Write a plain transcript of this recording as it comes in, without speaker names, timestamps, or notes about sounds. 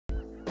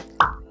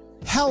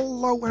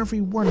Hello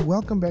everyone,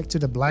 welcome back to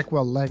the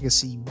Blackwell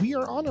Legacy. We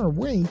are on our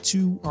way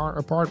to our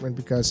apartment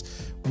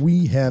because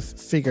we have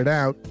figured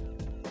out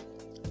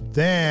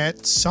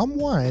that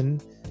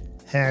someone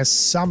has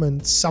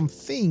summoned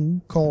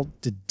something called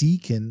the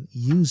Deacon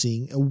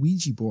using a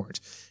Ouija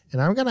board.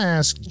 And I'm gonna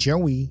ask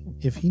Joey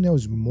if he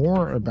knows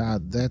more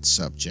about that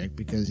subject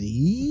because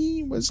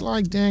he was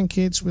like, "Damn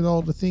kids with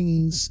all the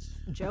thingies."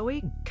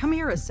 Joey, come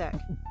here a sec.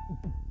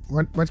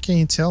 What can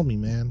you tell me,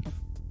 man?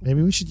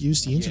 Maybe we should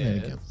use the internet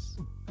again.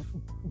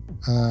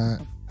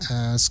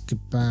 Ask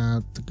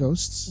about the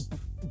ghosts.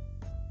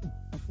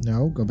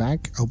 No, go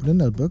back, open a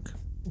notebook.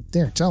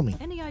 There, tell me.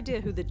 Any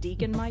idea who the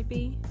Deacon might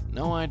be?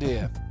 No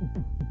idea.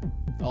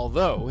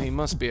 Although, he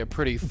must be a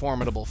pretty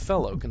formidable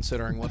fellow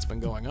considering what's been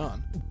going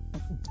on.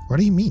 What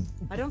do you mean?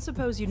 I don't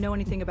suppose you know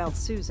anything about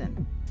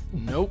Susan.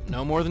 Nope,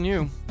 no more than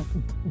you.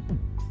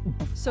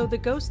 So the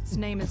ghost's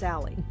name is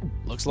Allie.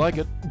 Looks like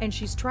it. And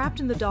she's trapped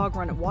in the dog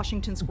run at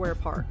Washington Square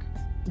Park.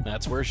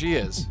 That's where she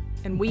is.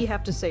 And we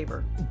have to save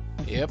her.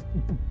 Yep.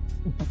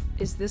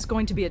 Is this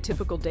going to be a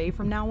typical day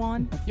from now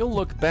on? You'll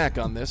look back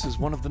on this as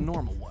one of the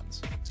normal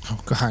ones. Oh,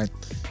 God.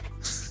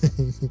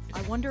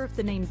 I wonder if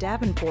the name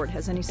Davenport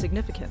has any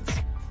significance.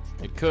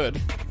 It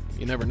could.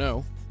 You never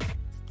know.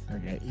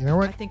 Okay, you know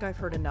what? I think I've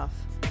heard enough.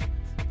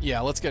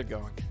 Yeah, let's get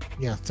going.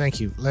 Yeah, thank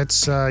you.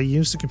 Let's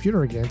use the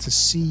computer again to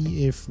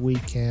see if we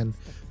can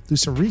do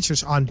some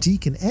research on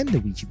Deacon and the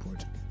Ouija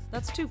board.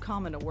 That's too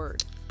common a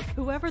word.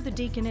 Whoever the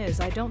Deacon is,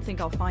 I don't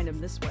think I'll find him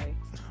this way.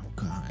 Oh,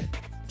 God.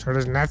 So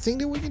there's nothing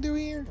that we can do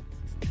here?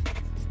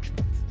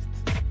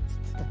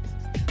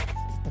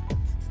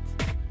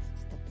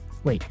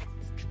 Wait.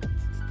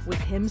 With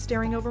him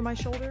staring over my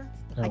shoulder?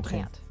 Okay. I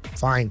can't.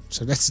 Fine.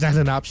 So that's not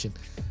an option.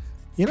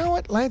 You know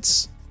what?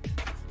 Let's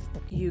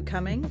You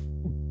coming?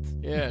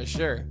 Yeah,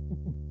 sure.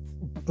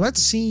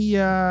 see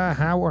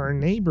how our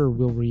neighbor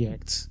will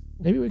react.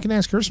 Maybe we can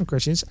ask her some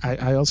questions.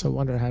 I also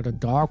wonder how the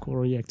dog will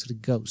react to the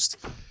ghost.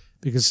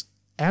 Because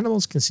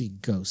animals can see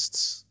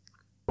ghosts.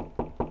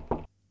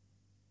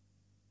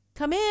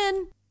 Come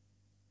in.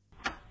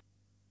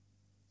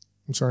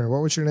 I'm sorry,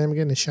 what was your name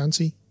again?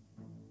 Nishansi?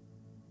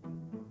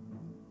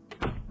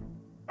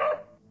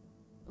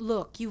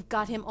 Look, you've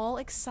got him all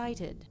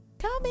excited.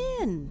 Come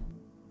in.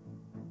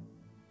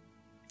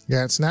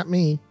 Yeah, it's not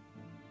me.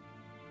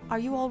 Are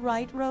you all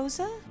right,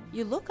 Rosa?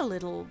 You look a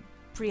little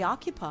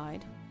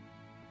preoccupied.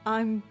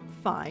 I'm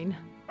fine.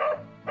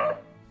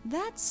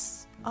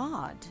 That's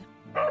odd.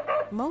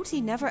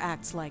 Moti never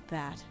acts like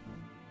that.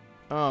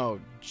 Oh,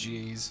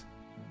 jeez.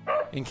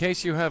 In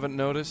case you haven't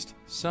noticed,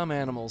 some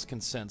animals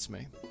can sense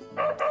me.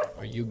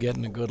 Are you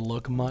getting a good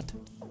look, mutt?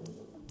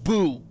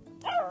 Boo!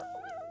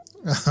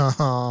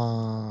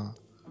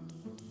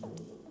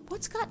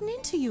 What's gotten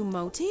into you,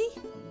 Moti?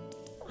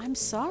 I'm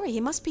sorry,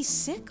 he must be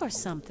sick or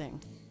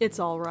something. It's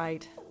all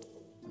right.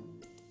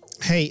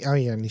 Hey, oh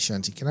yeah,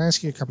 Nishanti, can I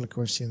ask you a couple of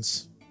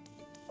questions?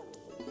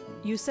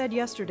 You said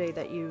yesterday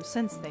that you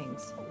sense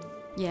things.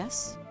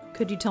 Yes?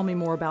 Could you tell me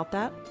more about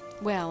that?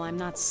 Well, I'm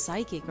not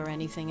psychic or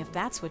anything, if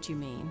that's what you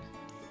mean.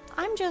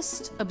 I'm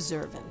just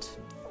observant.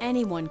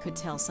 Anyone could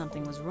tell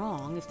something was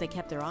wrong if they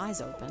kept their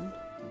eyes open.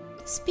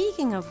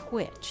 Speaking of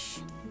which,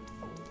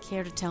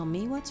 care to tell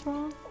me what's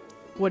wrong?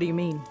 What do you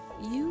mean?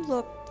 You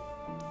look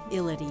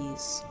ill at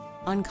ease,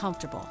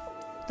 uncomfortable.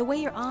 The way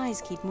your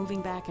eyes keep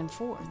moving back and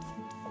forth.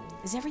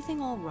 Is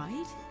everything all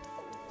right?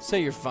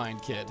 Say you're fine,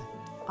 kid.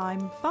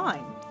 I'm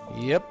fine.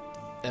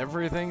 Yep,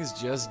 everything's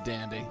just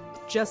dandy.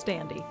 Just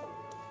Andy.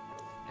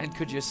 And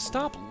could you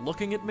stop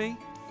looking at me?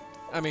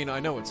 I mean, I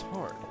know it's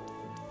hard.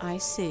 I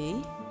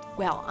see.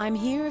 Well, I'm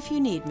here if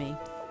you need me.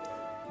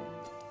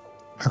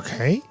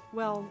 Okay.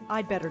 Well,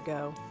 I'd better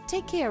go.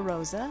 Take care,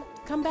 Rosa.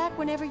 Come back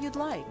whenever you'd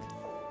like.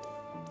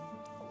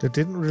 That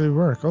didn't really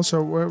work.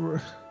 Also,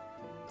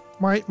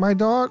 my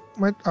dog,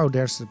 oh,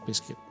 there's the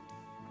biscuit.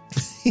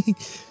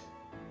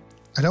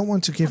 I don't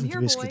want to give him the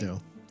biscuit, boy.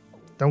 though.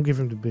 Don't give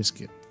him the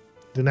biscuit.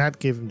 Do not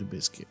give him the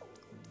biscuit.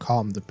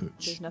 Calm the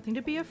pooch. There's nothing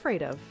to be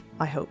afraid of,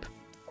 I hope.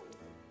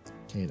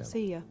 Okay, then.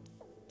 See ya.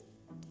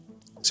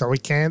 So we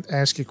can't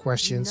ask you You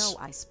questions. know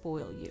I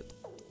spoil you.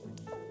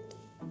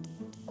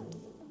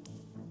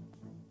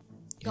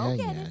 Yeah, Go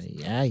get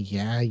it.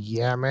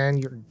 yeah, man.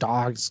 Your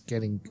dog's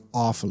getting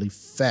awfully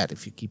fat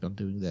if you keep on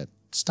doing that.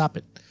 Stop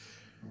it.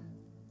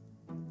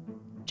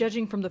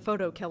 Judging from the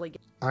photo Kelly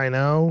gave. I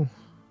know.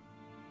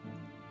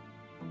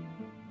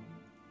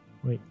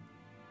 Wait.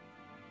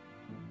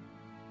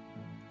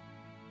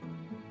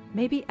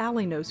 Maybe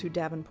Allie knows who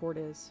Davenport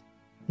is.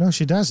 No,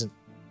 she doesn't.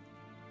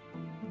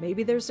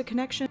 Maybe there's a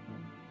connection.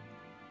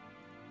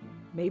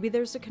 Maybe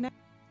there's a connection.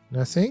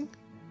 Nothing?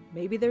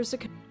 Maybe there's a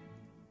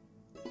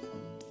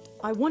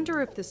I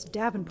wonder if this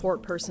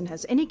Davenport person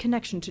has any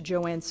connection to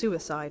Joanne's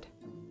suicide.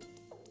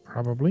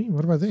 Probably.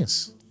 What about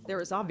this? There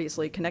is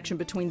obviously a connection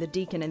between the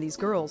Deacon and these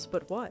girls,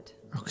 but what?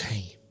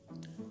 Okay.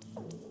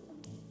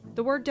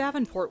 The word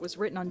Davenport was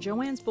written on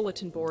Joanne's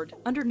bulletin board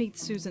underneath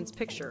Susan's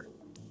picture.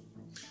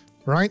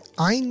 Right?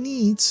 I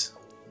need...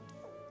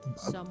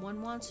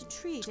 Someone wants a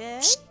treat,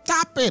 eh?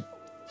 Stop it!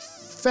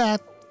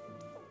 Fat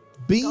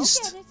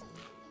Beast. Go get it.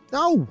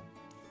 No.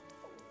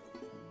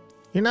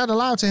 You're not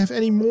allowed to have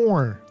any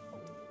more.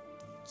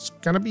 It's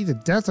gonna be the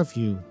death of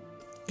you. You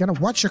gotta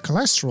watch your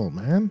cholesterol,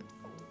 man.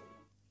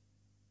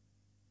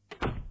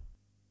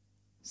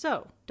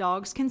 So,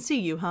 dogs can see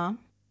you, huh?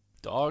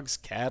 Dogs,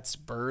 cats,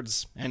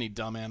 birds, any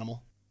dumb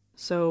animal.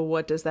 So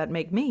what does that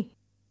make me?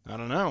 I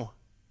don't know.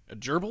 A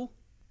gerbil?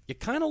 You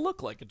kind of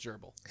look like a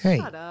gerbil. Hey,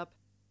 Shut up.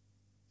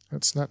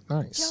 that's not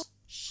nice.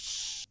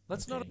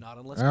 Let's not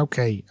unless...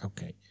 Okay.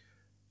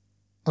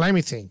 Let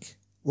me think.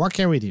 What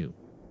can we do?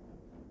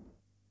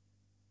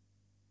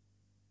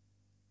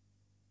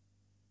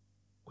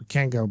 We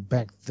can't go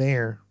back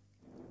there.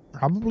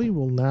 Probably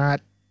will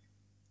not.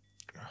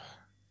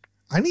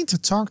 I need to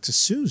talk to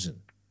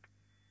Susan.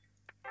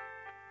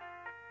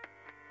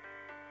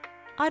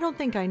 I don't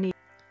think I need...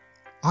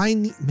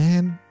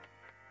 Man.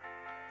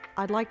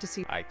 I'd like to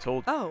see... I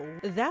told Oh,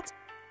 that's...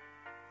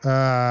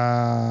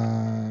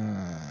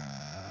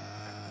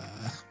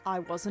 I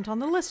wasn't on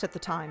the list at the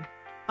time.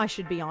 I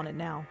should be on it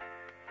now.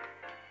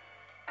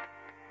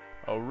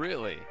 Oh,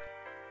 really?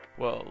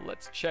 Well,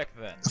 let's check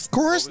then. Of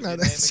course What was not.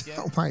 your name again?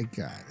 Oh my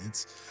God.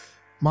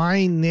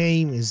 My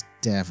name is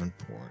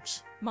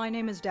Davenport. My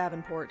name is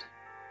Davenport.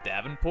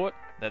 Davenport?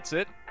 That's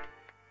it?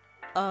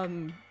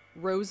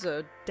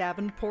 Rosa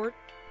Davenport?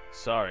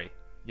 Sorry,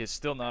 you're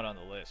still not on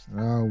the list.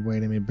 Oh,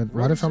 wait a minute. But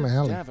what if I'm Rosa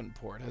Allie?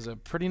 Davenport has a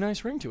pretty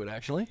nice ring to it,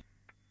 actually.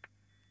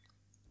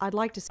 I'd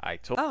like to see... I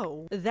told...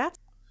 Oh, that's...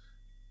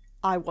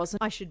 I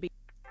wasn't... I should be...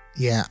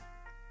 Yeah.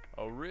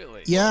 Oh,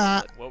 really?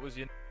 Yeah. Well, what was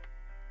your...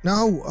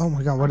 No. Oh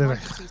my God. What I'd did I?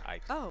 like to see... I...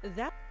 Oh,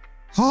 that...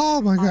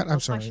 Oh my God. I I'm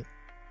sorry.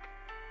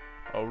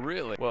 Oh,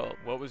 really? Well,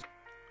 what was...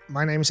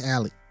 My name is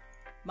Allie.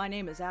 My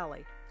name is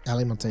Allie.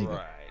 Allie Montego.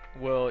 Right.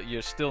 Well,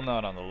 you're still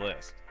not on the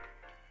list.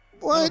 I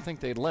What? don't think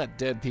they'd let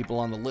dead people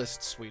on the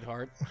list,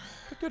 sweetheart.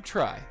 But good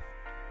try.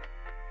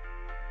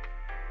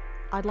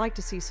 I'd like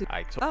to see...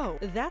 I told...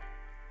 Oh, that...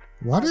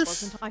 What I if?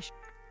 wasn't... I sh...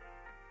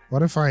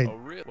 What if I? Oh,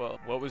 really? Well,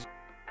 what was...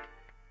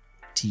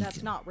 Tegan.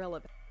 That's not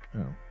relevant.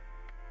 Oh.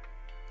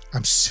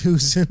 I'm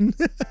Susan.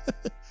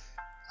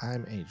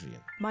 I'm Adrian.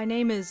 My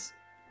name is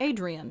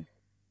Adrian.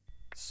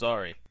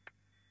 Sorry.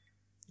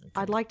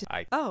 I'd like to...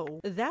 I... Oh,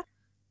 that...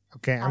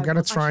 Okay, I'm I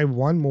gonna was- I try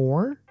one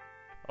more.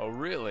 Oh,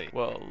 really?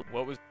 Well,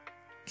 what was...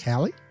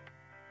 Callie.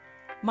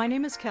 My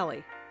name is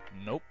Kelly.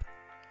 Nope.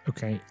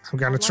 Okay, I'm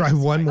gonna I'd like try to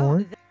see- one Oh, more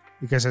that-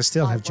 because I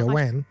still have well, I-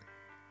 Joanne.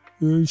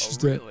 She's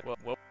Oh, dead. really? Well,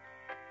 what...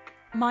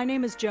 My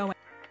name is Joanne.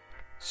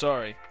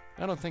 Sorry.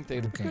 I don't think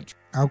they'd... Okay. Good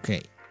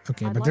Okay.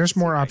 Okay, I'd but like there's to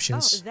more see-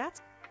 options. Oh,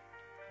 that's...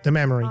 The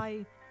memory.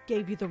 I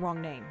gave you the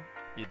wrong name.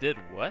 You did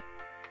what?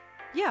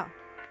 Yeah,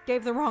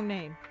 gave the wrong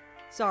name.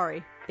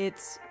 Sorry,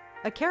 it's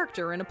a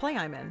character in a play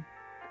I'm in.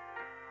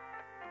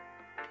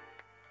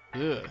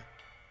 Ugh.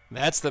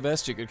 That's the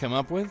best you could come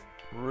up with?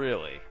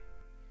 Really?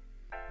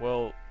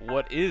 Well,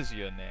 what is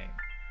your name?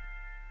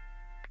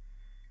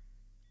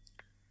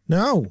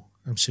 No,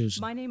 I'm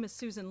Susan. My name is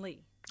Susan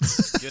Lee.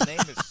 Your name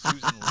is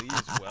Susan Lee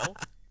as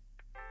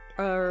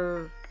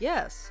well?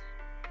 Yes.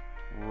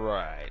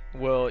 Right.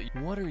 Well,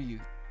 What are you...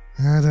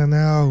 I don't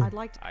know. I'd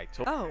like to... I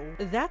told... Oh,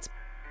 that's...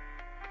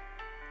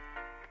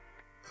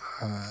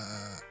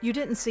 You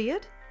didn't see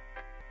it?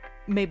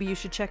 Maybe you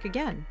should check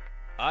again.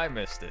 I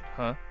missed it,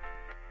 huh?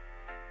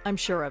 I'm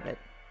sure of it.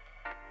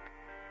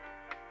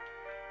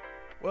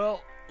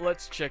 Well,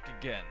 let's check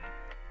again.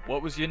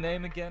 What was your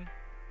name again?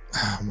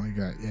 Oh my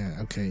God. Yeah.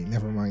 Okay.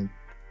 Never mind.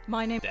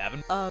 My name...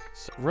 Davin?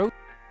 Ro...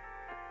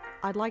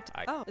 I'd like to...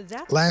 I- Oh,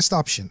 that's... Last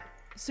option.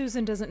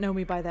 Susan doesn't know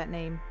me by that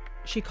name.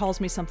 She calls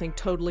me something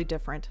totally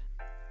different.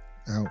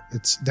 Oh,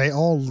 they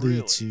all lead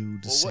Really? to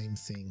the Well, what- same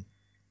thing.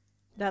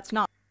 That's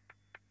not...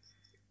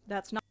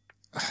 That's not...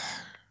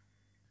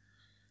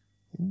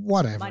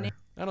 Whatever. My name...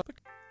 I don't...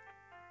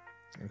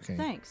 Okay.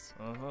 Thanks.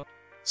 Uh-huh.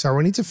 So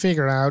we need to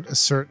figure out a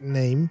certain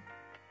name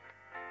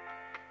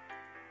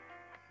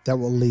that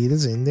will lead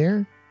us in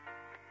there.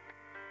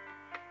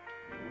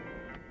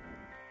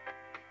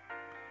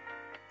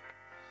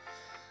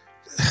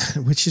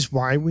 Which is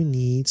why we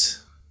need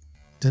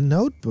the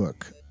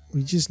notebook.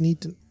 We just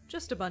need to...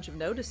 Just a bunch of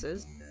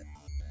notices.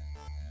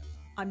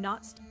 I'm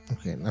not...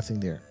 Okay, nothing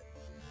there.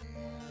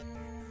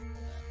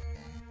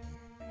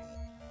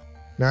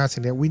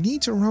 Nothing there. We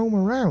need to roam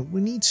around. We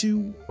need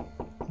to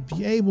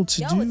be able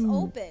to do... it's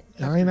open.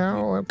 I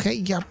know. Okay,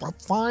 yeah, but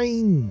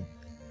fine.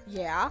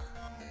 Yeah?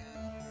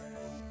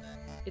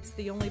 It's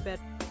the only bed...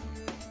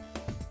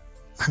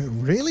 I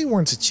really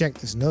want to check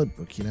this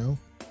notebook, you know?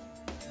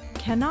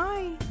 Can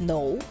I?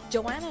 No.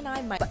 Joanna and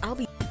I might... But I'll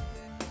be...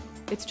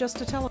 It's just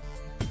a tele...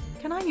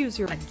 Can I use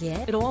your...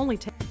 Again? It'll only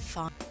take...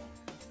 Fine.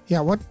 Yeah,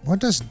 what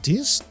does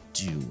this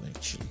do,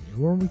 actually?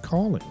 Who are we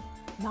calling?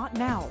 Not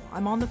now.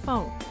 I'm on the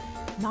phone.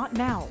 Not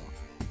now.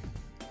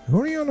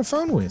 Who are you on the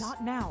phone with?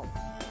 Not now.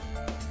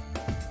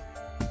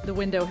 The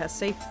window has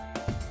safe...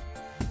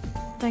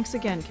 Thanks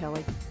again,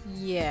 Kelly.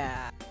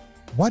 Yeah.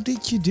 What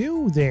did you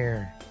do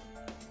there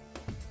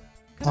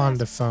Could I on ask-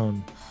 the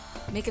phone?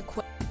 Make a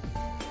quick...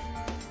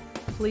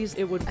 Please,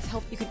 it would... I've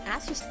helped... You can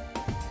ask your...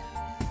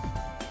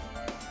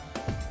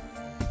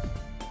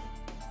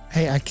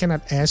 Hey, I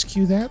cannot ask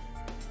you that.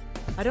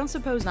 I don't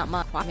suppose Not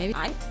much. Maybe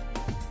I.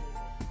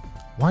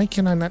 Why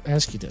can I not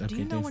ask you that? Do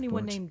you know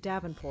anyone Davenport. named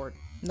Davenport?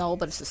 No,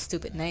 but it's a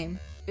stupid name.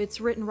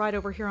 It's written right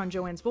over here on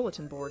Joanne's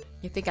bulletin board.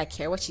 You think I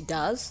care what she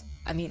does?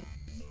 I mean,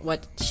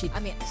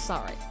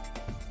 sorry.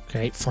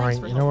 Okay, Thanks fine.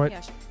 for You know what?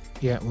 Yeah,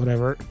 Yeah,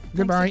 whatever. Thanks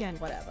Goodbye. again.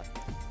 whatever.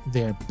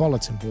 There,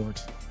 bulletin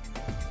board.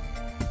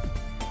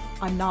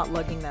 I'm not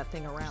lugging that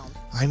thing around.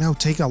 I know.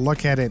 Take a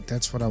look at it.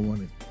 That's what I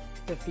wanted.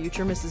 The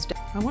future Mrs.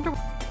 I wonder.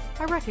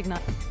 I recognize.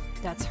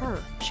 That's her.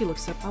 She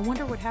looks so. I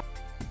wonder what happened.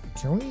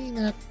 Can we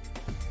not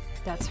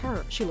That's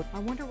her. She look. I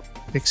wonder.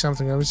 pick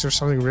something up? Is there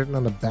something written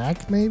on the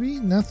back? Maybe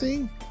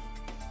nothing.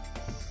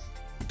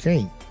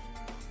 Okay.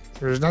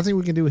 There's nothing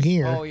we can do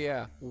here. Oh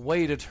yeah,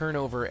 way to turn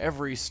over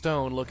every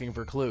stone looking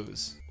for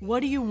clues.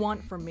 What do you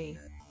want from me?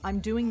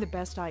 I'm doing the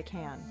best I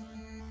can.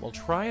 Well,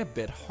 try a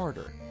bit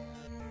harder.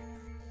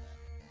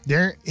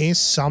 There is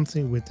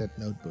something with that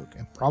notebook,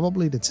 and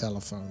probably the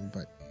telephone,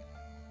 but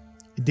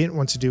it didn't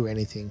want to do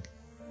anything.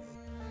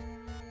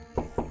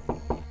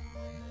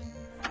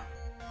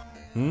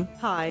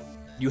 Hi.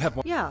 You have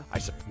one. Yeah. I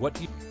said, what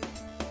do you...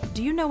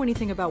 Do you know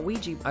anything about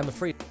Ouija? I'm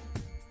afraid.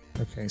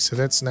 Okay, so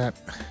that's not...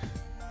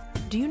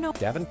 Do you know?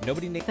 Davin,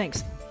 nobody named...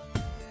 Thanks.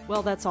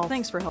 Well, that's all.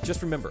 Thanks for help.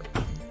 Just remember.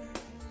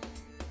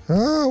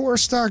 Oh, we're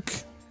stuck.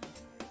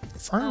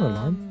 Fire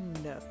alarm?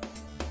 No.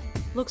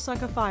 Looks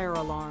like a fire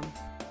alarm.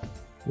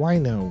 Why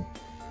no?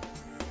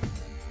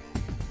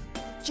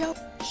 Joe.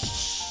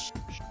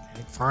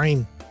 Okay,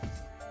 fine.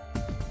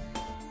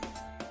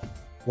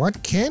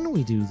 What can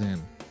we do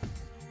then?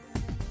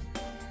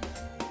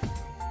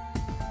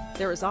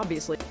 There is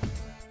obviously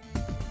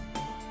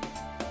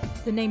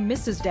the name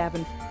Mrs.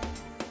 Davin.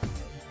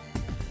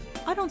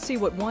 I don't see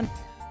what one.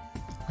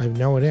 I have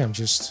no idea. I'm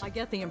just... I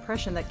get the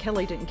impression that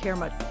Kelly didn't care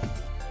much.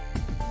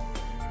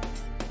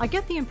 I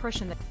get the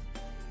impression that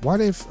What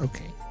if...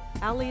 Okay.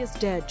 Allie is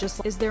dead.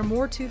 Is there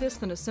more to this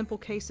than a simple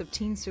case of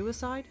teen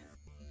suicide?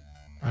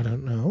 I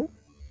don't know.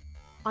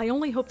 I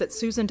only hope that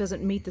Susan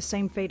doesn't meet the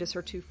same fate as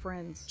her two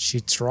friends. She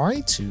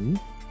tried to.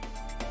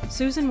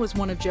 Susan was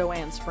one of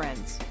Joanne's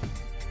friends.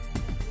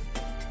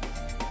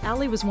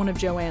 Allie was one of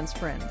Joanne's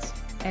friends.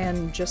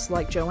 And just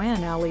like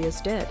Joanne, Allie is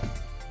dead.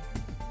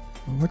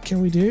 What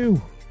can we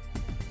do?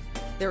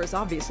 There is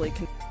obviously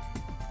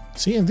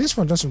See, and this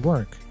one doesn't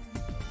work.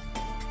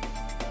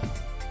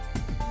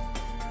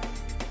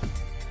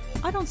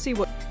 I don't see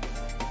what.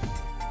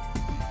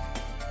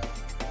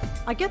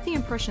 I get the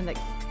impression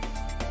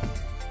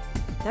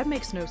that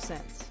makes no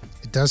sense.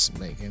 It doesn't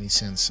make any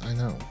sense. I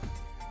know.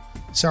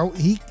 So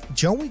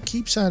Joey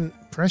keeps on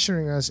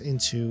pressuring us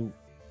into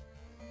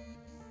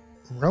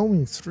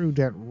roaming through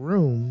that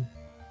room.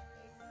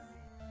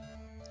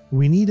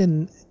 We need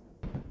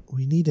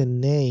a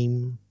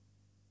name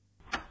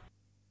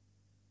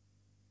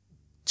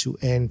to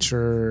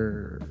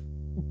enter.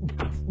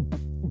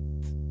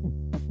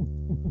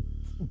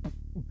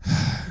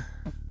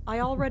 I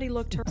already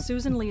looked her.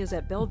 Susan Lee is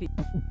at Bellevue.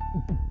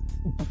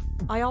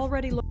 I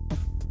already looked.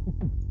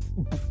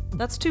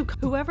 That's too.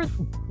 Whoever.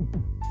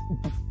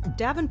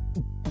 Davin.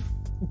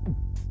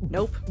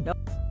 Nope. Nope.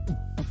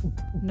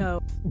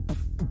 No.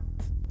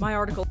 My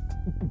article.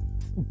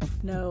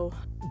 No.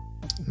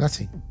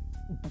 Nothing.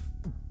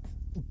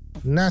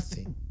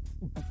 Nothing.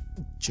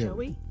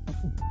 Joey?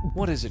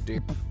 What is it,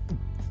 dear?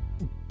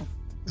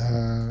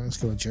 Let's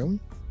go with Joey.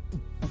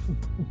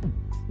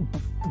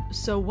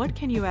 So what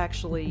can you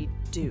actually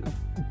do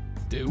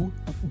Do?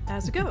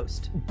 as a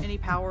ghost? Any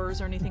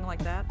powers or anything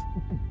like that?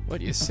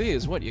 What you see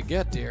is what you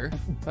get, dear.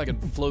 I can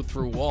float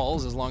through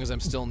walls as long as I'm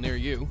still near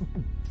you.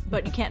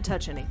 But you can't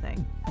touch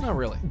anything. Not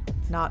really.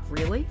 Not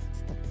really?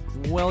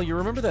 Well, you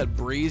remember that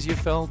breeze you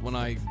felt when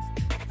I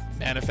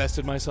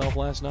manifested myself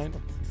last night?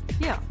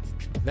 Yeah.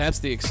 That's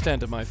the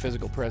extent of my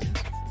physical presence.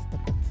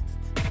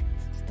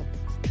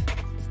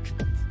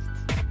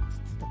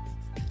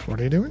 What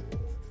are you doing?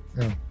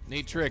 Oh.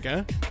 Neat trick,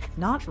 huh?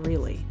 Not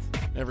really.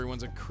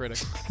 Everyone's a critic.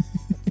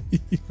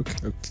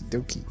 Okie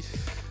dokie.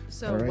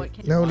 So All right. what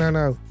can No, you no,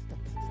 no.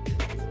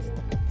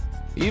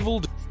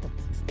 Evil.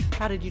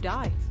 How did you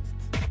die?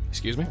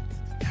 Excuse me?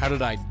 How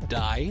did I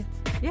die?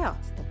 Yeah.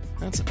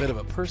 That's a bit of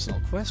a personal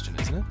question,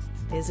 isn't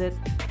it? Is it?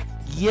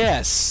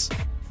 Yes!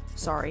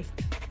 Sorry.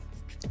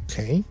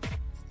 Okay.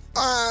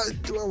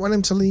 Do I want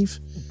him to leave?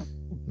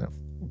 No.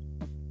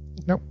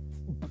 Nope.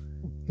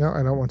 No,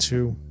 I don't want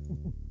to.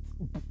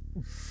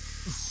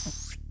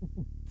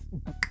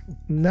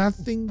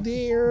 Nothing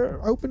there.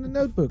 Open the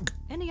notebook.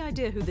 Any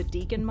idea who the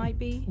deacon might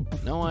be?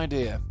 No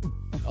idea.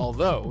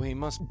 Although, he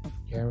must...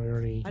 Yeah, we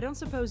already... I don't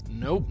suppose.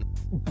 Nope.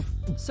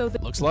 So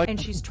the. Looks like...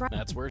 And she's trying.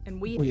 That's where... And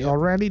we. We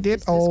already did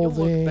Is this all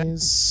gonna look bad?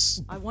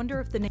 this. I wonder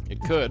if the name. It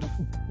could.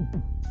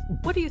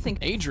 What do you think?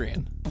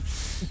 Adrian.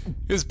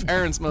 His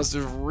parents must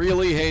have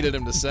really hated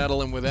him to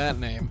saddle him with that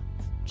name.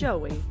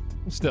 Joey.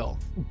 Still,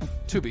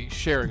 to be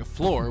sharing a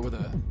floor with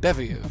a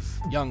bevy of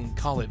young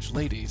college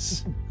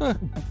ladies. Huh.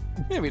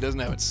 Maybe he doesn't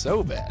have it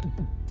so bad.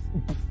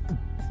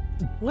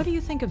 What do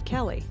you think of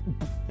Kelly?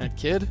 That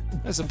kid?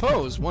 I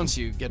suppose once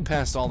you get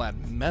past all that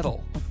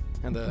metal.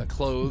 And the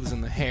clothes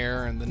and the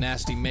hair and the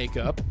nasty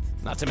makeup.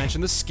 Not to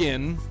mention the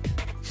skin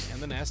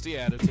and the nasty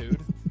attitude.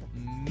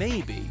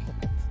 Maybe.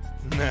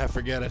 Nah,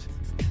 forget it.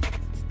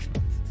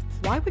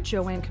 Why would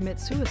Joanne commit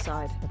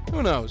suicide?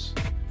 Who knows?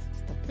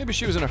 Maybe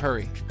she was in a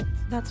hurry.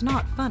 That's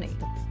not funny.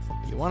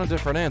 You want a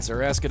different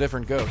answer, ask a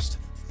different ghost.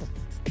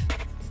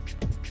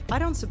 I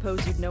don't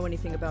suppose you'd know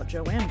anything about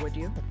Joanne, would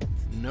you?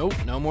 Nope,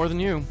 no more than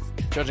you.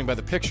 Judging by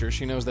the picture,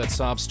 she knows that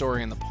sob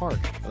story in the park,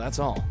 but that's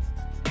all.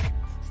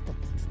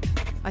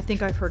 I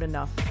think I've heard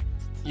enough.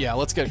 Yeah,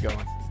 let's get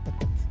going.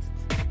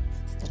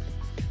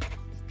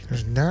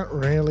 There's not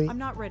really... I'm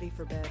not ready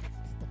for bed.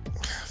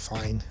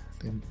 Fine.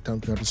 Then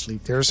don't go to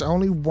sleep. There's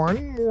only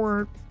one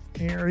more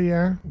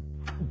area.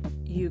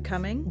 You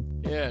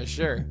coming? Yeah,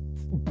 sure.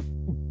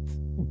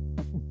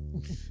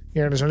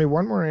 Yeah, there's only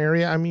one more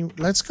area. I mean,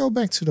 let's go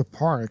back to the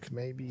park.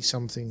 Maybe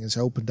something has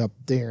opened up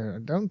there. I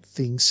don't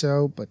think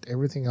so, but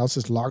everything else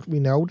is locked. We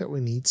know that we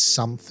need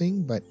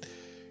something, but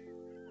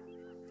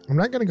I'm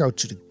not going to go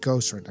to the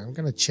ghost right now. I'm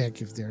going to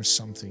check if there's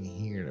something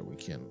here that we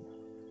can...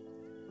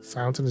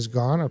 Fountain is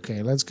gone.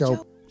 Okay, let's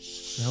go.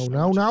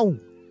 No.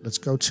 Let's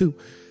go to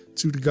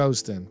the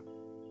ghost then.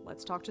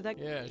 Let's talk to that.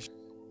 Yeah.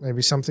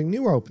 Maybe something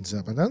new opens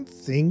up. I don't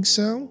think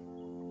so.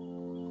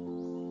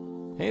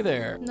 Hey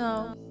there.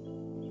 No.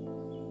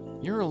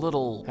 You're a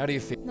little... How do you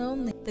feel?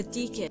 Lonely. The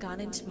deacon got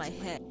into my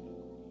head.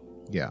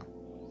 Yeah.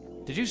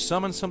 Did you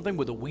summon something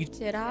with a wheat?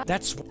 Did I?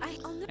 That's...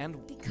 And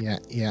Yeah.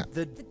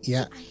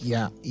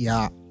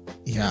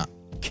 Yeah.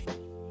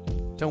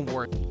 Don't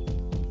worry.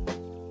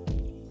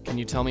 Can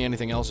you tell me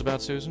anything else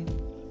about Susan?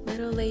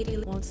 little lady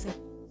won't say.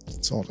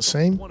 It's all the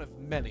same. One of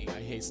many,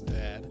 I hasten to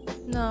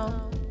add.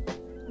 No.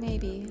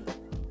 Maybe.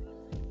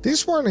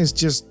 This one is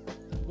just...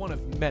 One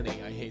of many,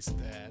 I hasten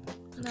to add.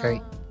 Okay.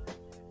 No.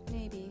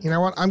 Maybe. You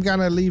know what? I'm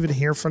gonna leave it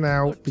here for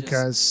now Look,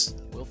 because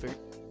we'll figure...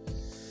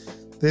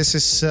 this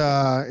is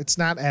it's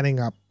not adding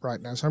up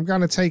right now. So I'm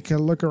gonna take a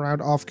look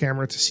around off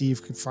camera to see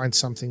if we can find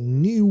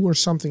something new or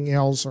something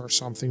else or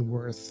something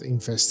worth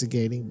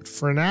investigating. But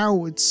for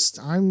now,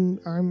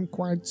 I'm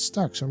quite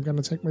stuck. So I'm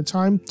gonna take my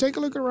time, take a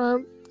look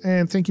around,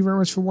 and thank you very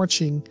much for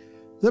watching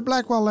The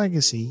Blackwell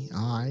Legacy.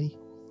 I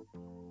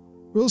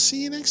will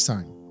see you next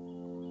time.